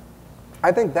power.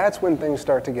 I think that's when things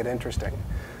start to get interesting.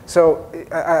 So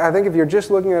I think if you're just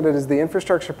looking at it as the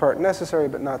infrastructure part, necessary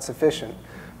but not sufficient.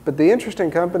 But the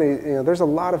interesting company, there's a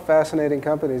lot of fascinating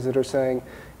companies that are saying,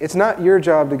 it's not your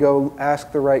job to go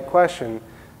ask the right question,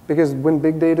 because when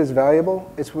big data is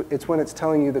valuable, it's when it's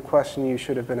telling you the question you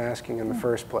should have been asking in the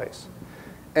first place.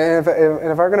 And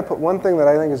if I'm going to put one thing that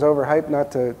I think is overhyped,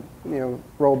 not to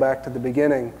roll back to the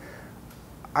beginning,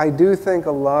 I do think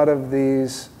a lot of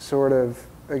these sort of,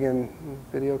 again,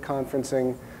 video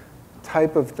conferencing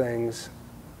type of things,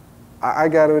 I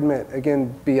got to admit,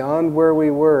 again, beyond where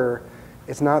we were,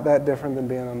 it's not that different than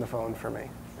being on the phone for me.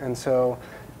 And so,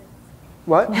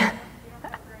 what?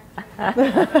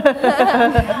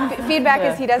 Feedback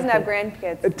is he doesn't have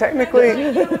grandkids. Technically,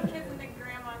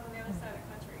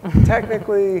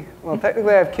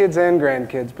 I have kids and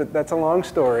grandkids, but that's a long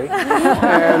story.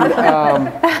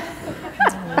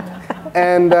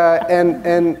 And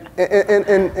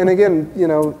again,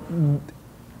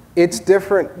 it's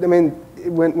different. I mean,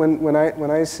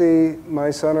 when I see my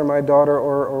son or my daughter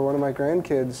or one of my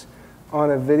grandkids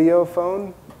on a video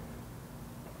phone,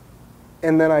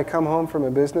 and then I come home from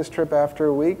a business trip after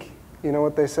a week, you know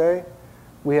what they say?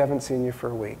 We haven't seen you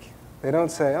for a week. They don't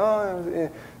say,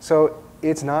 oh, so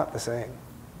it's not the same.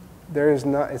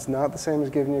 It's not the same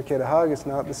as giving your kid a hug. It's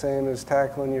not the same as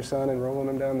tackling your son and rolling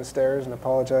him down the stairs and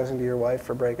apologizing to your wife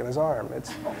for breaking his arm. You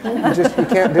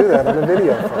can't do that on a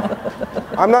video phone.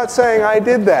 I'm not saying I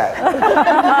did that.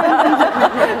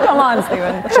 Come on,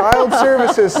 Stephen. Child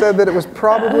Services said that it was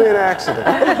probably an accident.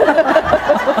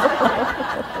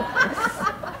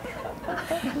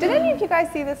 Did any of you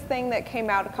guys see this thing that came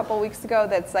out a couple weeks ago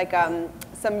that's like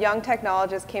some young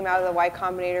technologists came out of the Y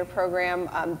Combinator program.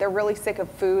 They're really sick of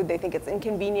food. They think it's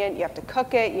inconvenient. You have to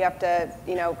cook it. You have to,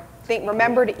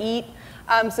 remember to eat.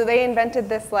 So they invented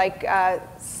this like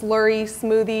slurry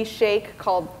smoothie shake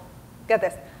called, get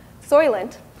this,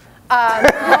 Soylent. Oh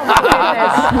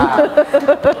my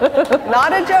goodness.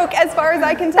 Not a joke as far as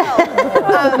I can tell.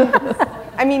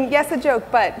 I mean, yes, a joke,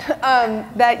 but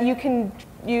that you can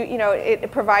you know,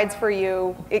 it provides for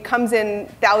you. It comes in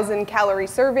 1,000-calorie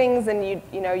servings, and you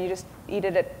just eat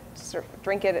it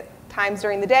drink it at times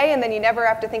during the day, and then you never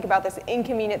have to think about this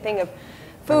inconvenient thing of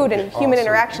food and human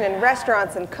interaction and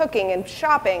restaurants and cooking and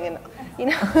shopping and, you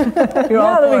know. You're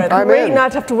all for it. Great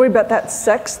not to have to worry about that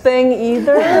sex thing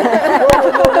either.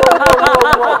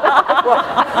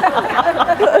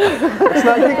 Let's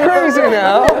not get crazy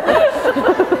now.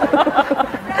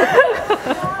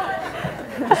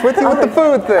 Just with you with the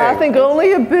food thing. I think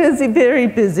only a busy, very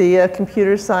busy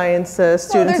computer science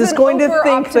student is going to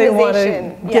think they want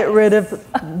to get rid of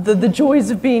the joys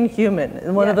of being human.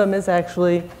 And one of them is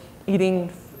actually eating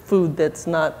food that's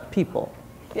not people.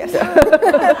 Yes.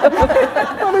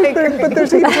 But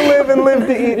there's eat to live and live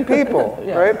to eat people,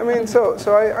 right? I mean,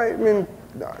 I mean,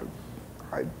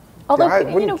 although,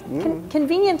 you know,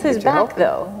 convenience is back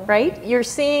though, right? You're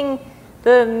seeing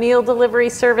the meal delivery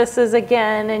services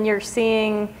again, and you're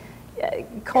seeing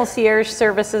concierge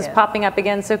services popping up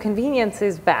again. So convenience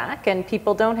is back, and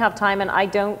people don't have time, and I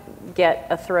don't get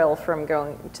a thrill from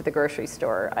going to the grocery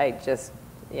store. I just,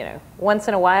 you know, once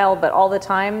in a while, but all the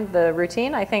time, the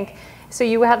routine, I think. So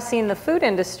you have seen the food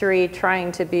industry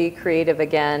trying to be creative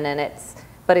again, and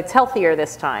but it's healthier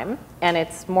this time, and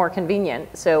it's more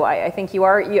convenient. So I think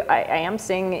I am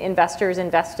seeing investors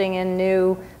investing in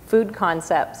new food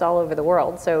concepts all over the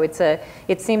world. So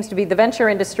it seems to be the venture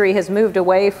industry has moved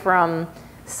away from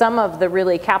some of the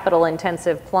really capital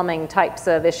intensive plumbing types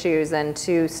of issues and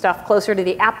to stuff closer to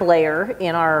the app layer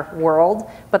in our world,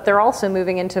 but they're also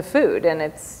moving into food, and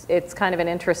it's kind of an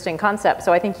interesting concept.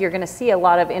 So I think you're going to see a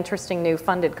lot of interesting new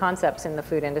funded concepts in the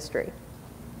food industry.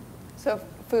 So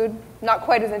food, not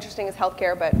quite as interesting as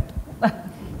healthcare, but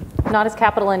not as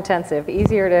capital intensive,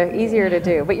 easier to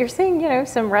do. But you're seeing, you know,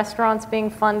 some restaurants being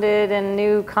funded and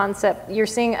new concept. You're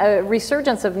seeing a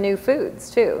resurgence of new foods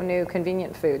too, new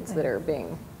convenient foods that are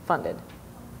being funded.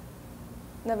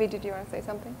 Navid, did you want to say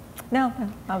something? No,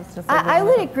 I was just. I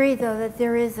would agree, though, that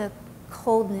there is a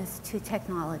coldness to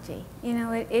technology. You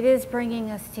know, it is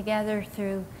bringing us together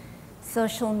through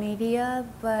social media,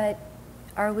 but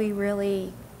are we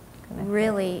really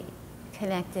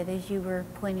connected, as you were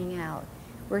pointing out?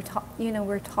 We're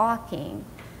talking,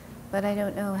 but I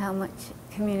don't know how much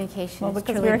communication is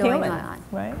truly going on.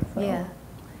 Right? So. Yeah.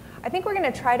 I think we're going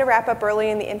to try to wrap up early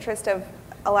in the interest of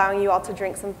allowing you all to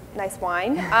drink some nice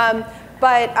wine. Does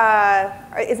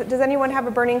anyone have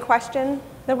a burning question?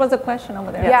 There was a question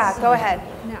over there. Yeah, go ahead.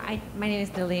 No, my name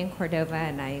is Lillian Cordova,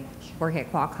 and I work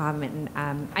at Qualcomm. And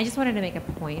I just wanted to make a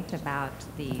point about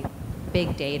the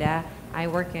big data. I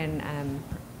work in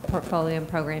portfolio and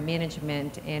program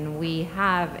management, and we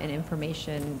have an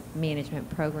information management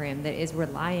program that is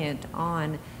reliant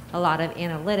on a lot of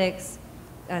analytics,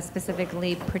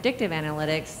 specifically predictive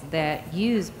analytics that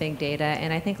use big data.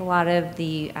 And I think a lot of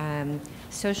the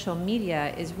social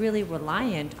media is really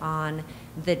reliant on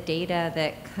the data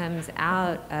that comes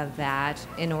out of that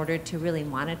in order to really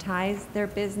monetize their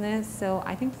business. So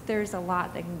I think there's a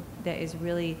lot that is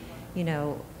really, you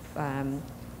know,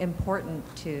 important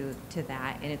to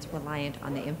that, and it's reliant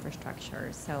on the infrastructure.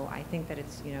 So I think that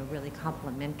it's, you know, really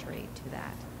complementary to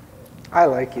that. I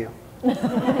like you.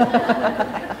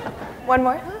 One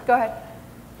more? Go ahead.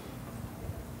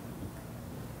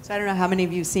 So I don't know how many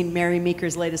of you have seen Mary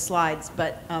Meeker's latest slides,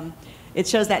 but it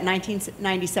shows that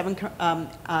 1997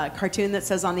 cartoon that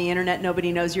says on the internet,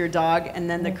 nobody knows you're a dog, and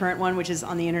then the current one, which is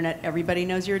on the internet, everybody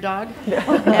knows you're a dog.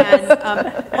 And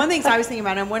one of the things I was thinking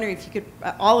about, and I'm wondering if you could,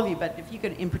 all of you, but if you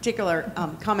could in particular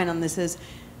comment on this is,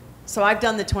 so I've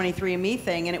done the 23andMe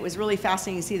thing, and it was really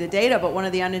fascinating to see the data, but one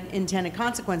of the unintended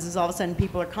consequences, all of a sudden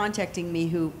people are contacting me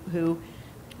who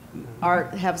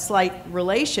have slight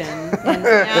relation,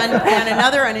 and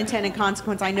another unintended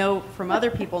consequence I know from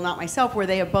other people, not myself, where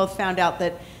they have both found out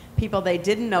that people they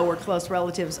didn't know were close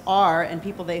relatives are, and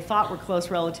people they thought were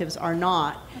close relatives are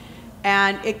not.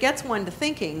 And it gets one to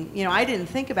thinking, you know, I didn't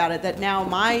think about it, that now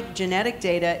my genetic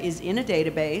data is in a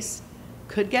database,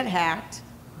 could get hacked,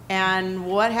 and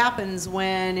what happens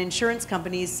when insurance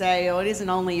companies say, oh, it isn't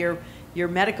only your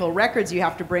medical records you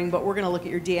have to bring, but we're going to look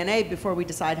at your DNA before we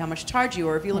decide how much to charge you.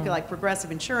 Or if you look at like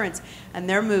Progressive Insurance and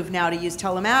their move now to use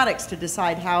telematics to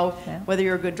decide whether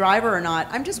you're a good driver or not.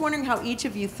 I'm just wondering how each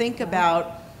of you think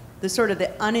about the sort of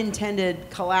the unintended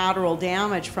collateral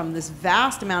damage from this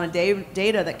vast amount of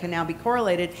data that can now be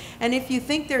correlated. And if you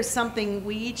think there's something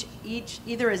we each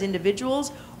either as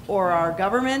individuals or our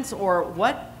governments, or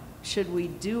what should we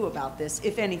do about this,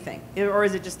 if anything? Or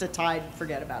is it just a tide,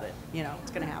 forget about it, you know, it's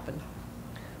going to happen?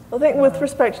 Well, I think with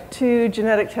respect to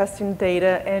genetic testing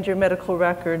data and your medical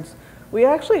records, we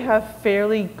actually have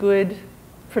fairly good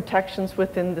protections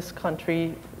within this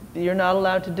country You're not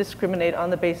allowed to discriminate on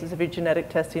the basis of your genetic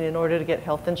testing in order to get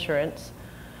health insurance.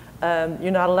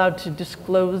 You're not allowed to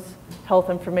disclose health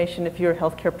information if you're a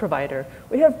healthcare provider.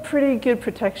 We have pretty good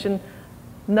protection.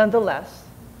 Nonetheless,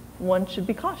 one should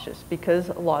be cautious because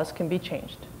laws can be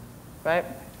changed, right?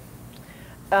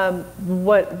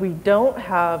 What we don't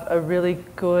have a really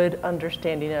good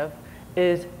understanding of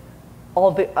is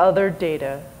all the other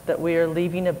data that we are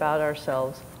leaving about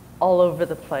ourselves all over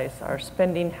the place, our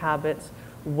spending habits,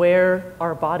 where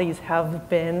our bodies have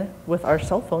been with our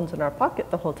cell phones in our pocket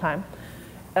the whole time,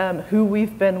 who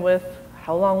we've been with,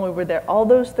 how long we were there, all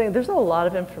those things. There's a lot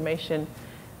of information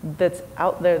that's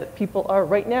out there that people are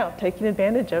right now taking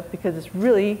advantage of because it's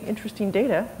really interesting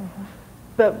data. Mm-hmm.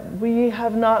 But we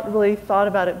have not really thought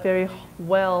about it very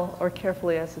well or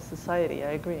carefully as a society.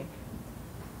 I agree.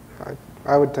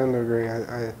 I would tend to agree.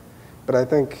 But I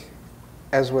think,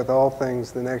 as with all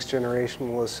things, the next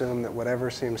generation will assume that whatever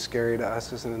seems scary to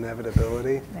us is an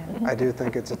inevitability. I do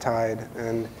think it's a tide.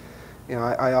 And you know,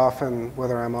 I often,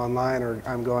 whether I'm online or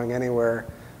I'm going anywhere,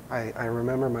 I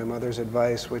remember my mother's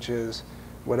advice, which is,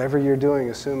 whatever you're doing,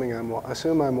 assume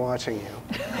I'm watching you.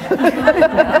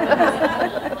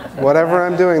 Whatever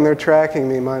I'm doing, they're tracking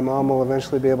me. My mom will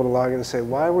eventually be able to log in and say,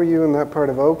 why were you in that part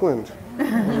of Oakland?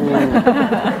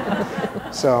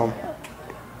 So.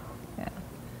 Yeah.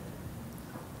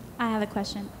 I have a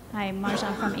question. Hi,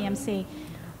 Marian from EMC.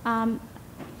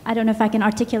 I don't know if I can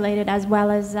articulate it as well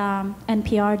as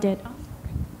NPR did.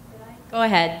 Go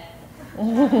ahead.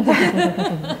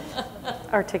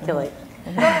 Articulate.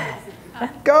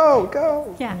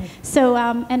 Go. Yeah. So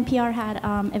NPR had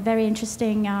a very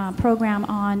interesting program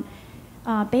on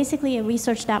basically a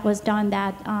research that was done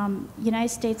that United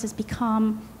States has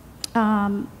become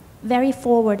very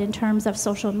forward in terms of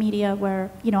social media, where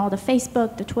all the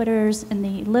Facebook, the Twitters, and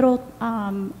the little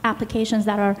applications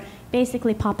that are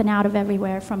basically popping out of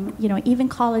everywhere from even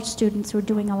college students who are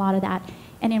doing a lot of that.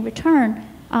 And in return,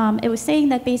 it was saying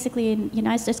that basically in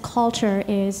United States culture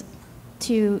is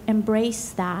to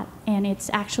embrace that, and it's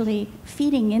actually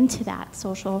feeding into that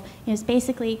social. It's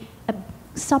basically a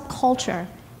subculture,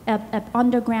 an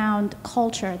underground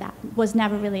culture that was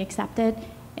never really accepted,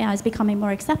 and is becoming more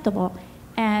acceptable.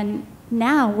 And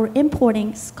now we're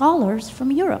importing scholars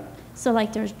from Europe. So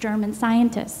like there's German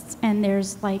scientists, and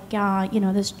there's like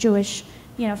this Jewish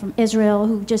from Israel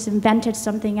who just invented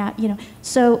something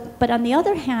So, but on the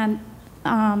other hand,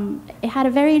 it had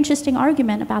a very interesting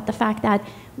argument about the fact that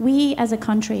we as a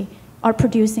country are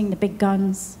producing the big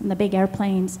guns and the big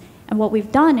airplanes, and what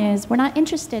we've done is we're not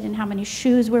interested in how many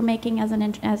shoes we're making as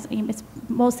it's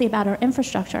mostly about our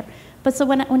infrastructure. But so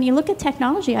when you look at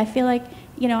technology, I feel like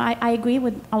I agree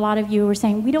with a lot of you who are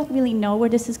saying we don't really know where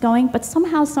this is going, but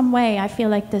somehow, some way, I feel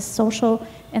like this social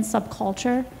and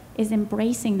subculture is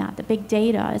embracing that, the big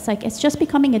data. It's like it's just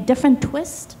becoming a different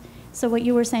twist. So what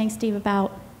you were saying, Steve,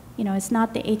 about it's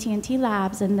not the AT&T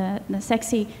labs and the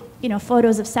sexy,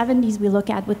 photos of 70s we look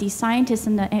at with these scientists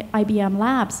in the IBM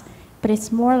labs, but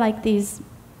it's more like the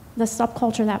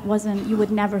subculture that you would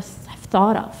never have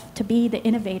thought of to be the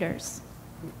innovators.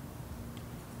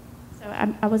 So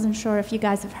I wasn't sure if you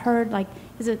guys have heard, I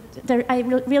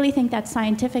really think that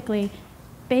scientifically,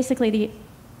 basically the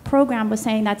program was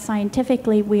saying that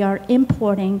scientifically we are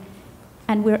importing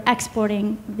and we're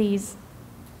exporting these,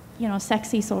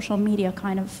 sexy social media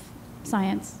kind of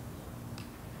science.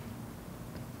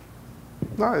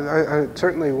 No, I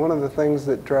certainly one of the things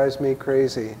that drives me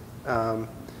crazy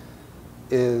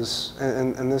is,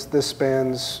 and this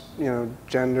spans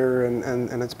gender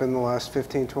and it's been the last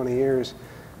 15, 20 years.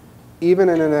 Even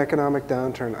in an economic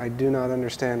downturn, I do not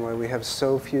understand why we have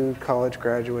so few college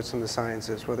graduates in the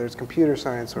sciences, whether it's computer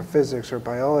science or physics or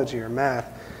biology or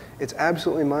math. It's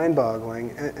absolutely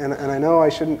mind-boggling, and I know I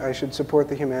should support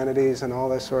the humanities and all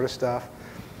this sort of stuff,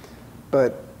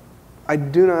 but I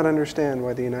do not understand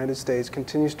why the United States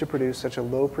continues to produce such a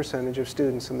low percentage of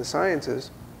students in the sciences.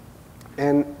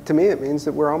 And to me, it means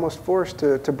that we're almost forced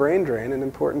to brain drain and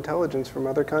import intelligence from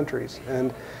other countries.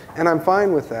 And I'm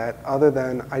fine with that, other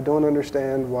than I don't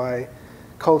understand why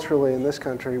culturally in this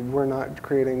country we're not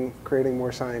creating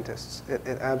more scientists. It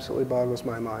absolutely boggles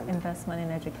my mind. Investment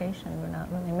in education, we're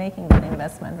not really making that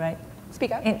investment, right?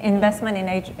 Speak up. Investment in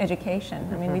education.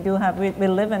 I mean, we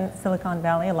live in Silicon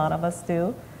Valley, a lot of us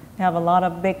do. We have a lot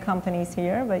of big companies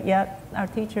here, but yet our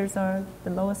teachers are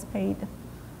the lowest paid,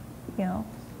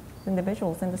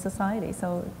 individuals in the society.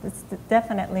 So it's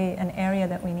definitely an area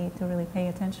that we need to really pay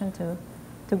attention to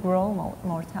grow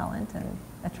more talent and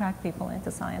attract people into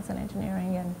science and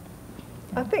engineering. And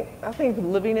I think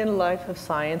living in a life of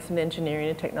science and engineering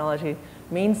and technology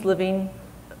means living,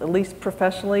 at least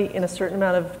professionally, in a certain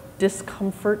amount of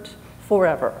discomfort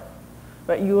forever.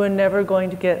 Right? You are never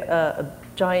going to get a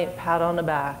giant pat on the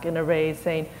back and a raise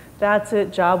saying, that's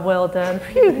it, job well done,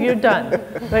 phew, you're done.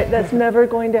 Right? That's never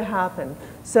going to happen.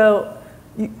 So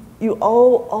you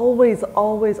always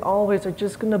are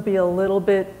just going to be a little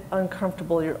bit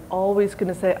uncomfortable. You're always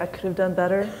going to say, I could have done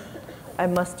better. I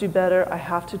must do better. I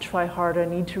have to try harder. I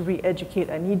need to re-educate.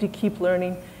 I need to keep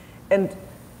learning. And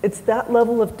it's that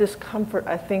level of discomfort,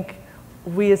 I think,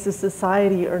 we as a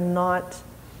society are not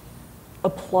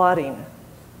applauding.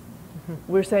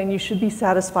 Mm-hmm. We're saying you should be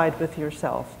satisfied with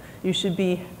yourself. You should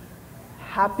be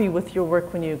happy with your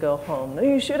work when you go home.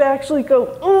 You should actually go,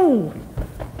 ooh,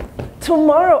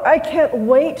 tomorrow I can't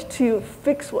wait to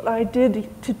fix what I did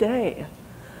today.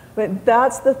 But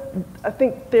I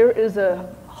think there is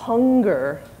a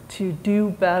hunger to do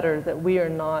better that we are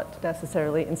not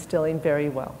necessarily instilling very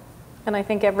well. And I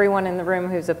think everyone in the room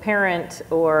who's a parent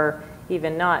or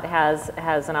even not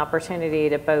has an opportunity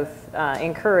to both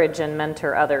encourage and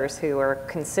mentor others who are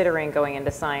considering going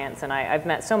into science. And I've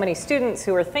met so many students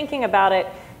who are thinking about it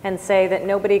and say that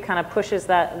nobody kind of pushes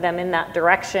them in that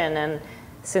direction. And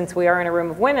since we are in a room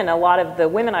of women, a lot of the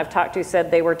women I've talked to said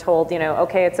they were told,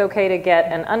 okay, it's okay to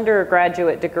get an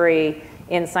undergraduate degree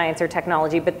in science or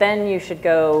technology, but then you should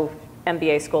go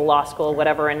MBA school, law school,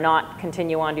 whatever, and not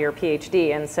continue on to your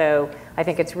PhD. And so I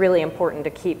think it's really important to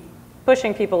keep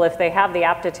pushing people. If they have the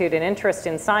aptitude and interest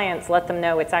in science, let them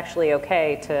know it's actually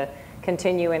okay to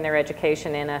continue in their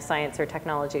education in a science or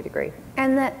technology degree.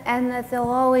 And that there'll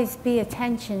always be a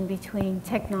tension between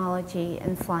technology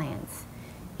and science.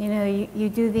 You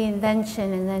do the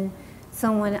invention and then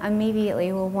someone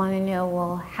immediately will want to know,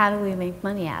 well, how do we make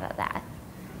money out of that?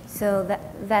 So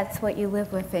that's what you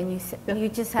live with, and you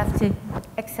just have to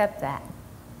accept that.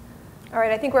 All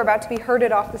right, I think we're about to be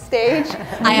herded off the stage.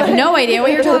 I have no idea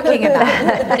what you're talking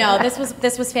about. No, this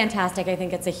was fantastic. I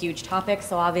think it's a huge topic,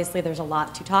 so obviously there's a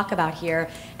lot to talk about here.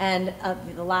 And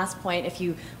the last point, if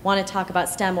you want to talk about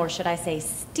STEM, or should I say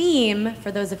STEAM,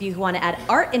 for those of you who want to add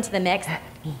art into the mix,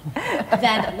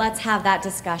 then let's have that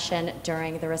discussion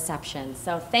during the reception.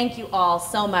 So thank you all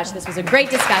so much. This was a great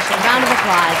discussion. Round of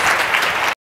applause.